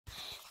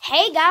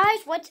Hey guys,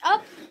 what's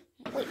up?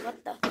 Wait,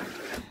 what the?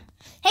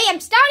 Hey, I'm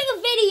starting a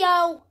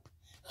video.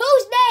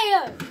 Who's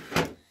there?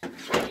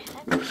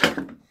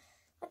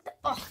 What the?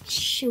 Oh,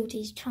 shoot,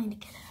 he's trying to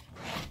get out.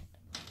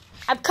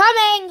 I'm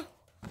coming.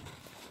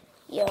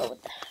 Yo,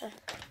 what the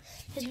heck?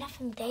 There's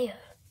nothing there.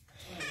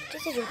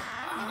 This is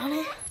on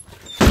it.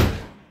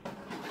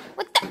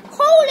 What the?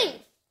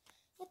 Holy!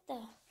 What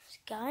the?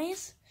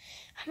 Guys,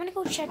 I'm gonna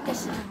go check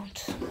this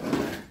out.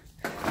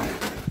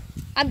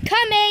 I'm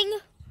coming.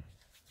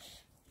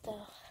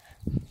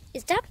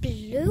 Is that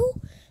blue?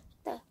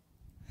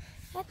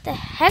 What the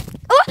heck?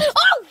 Oh!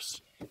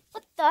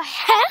 What the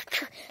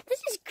heck? This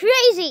is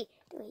crazy.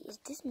 Wait, is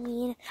this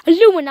mean?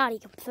 Illuminati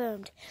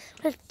confirmed.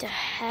 What the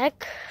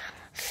heck?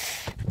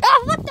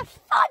 Oh, what the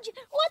fudge?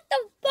 What the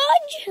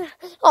fudge?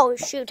 Oh,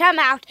 shoot, I'm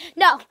out.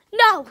 No.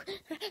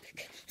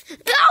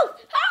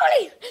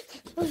 Holy!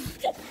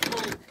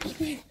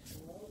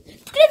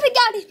 Clifford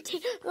got it.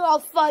 Oh,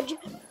 fudge.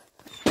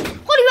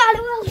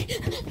 Holy.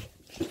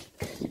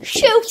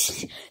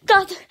 Shoot!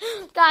 God,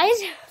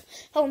 guys.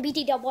 Oh, and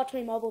BT, don't watch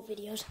my mobile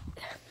videos.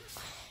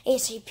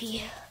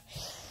 ASAP.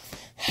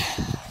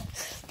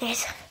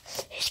 This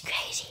is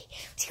crazy.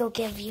 Let's go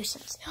give you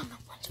some. Oh no,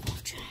 one's more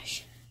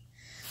trash.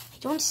 I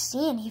don't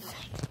see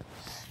anything.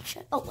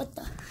 Oh, what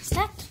the? Is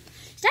that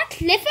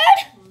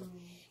Clifford?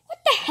 What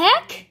the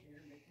heck?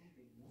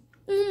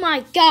 Oh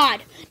my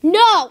God!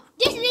 No,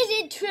 this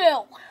isn't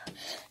true.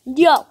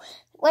 Yo,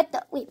 what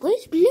the? Wait,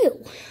 where's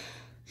blue?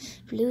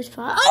 Blue's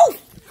far. Oh,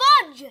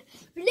 fudge!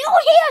 Blue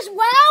here as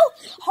well.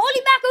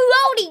 Holy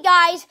macaroni,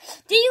 guys!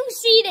 Do you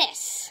see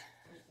this?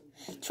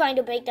 Trying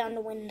to break down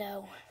the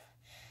window.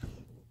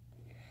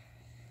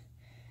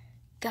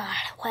 God,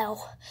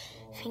 well,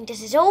 I think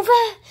this is over.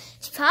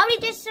 It's probably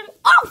just some.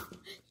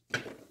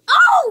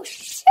 Oh,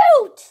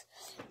 shoot!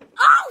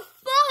 Oh,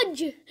 fudge!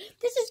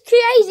 This is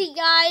crazy,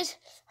 guys.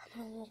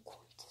 Oh,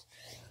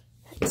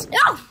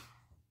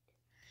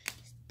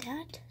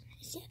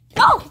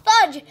 oh,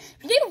 fudge!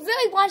 Blue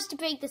really wants to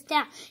break this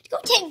down. It's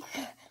gonna take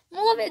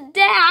more than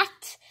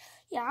that.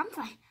 Yeah, I'm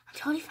fine. I'm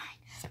totally fine.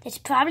 It's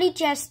probably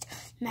just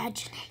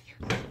imagining.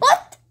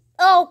 What?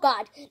 Oh,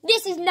 God.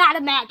 This is not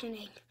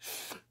imagining.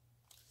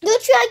 You're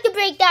trying to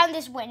break down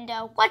this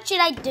window. What should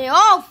I do?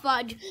 Oh,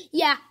 fudge.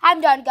 Yeah,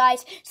 I'm done,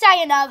 guys.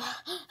 Sayonara.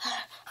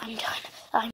 I'm done.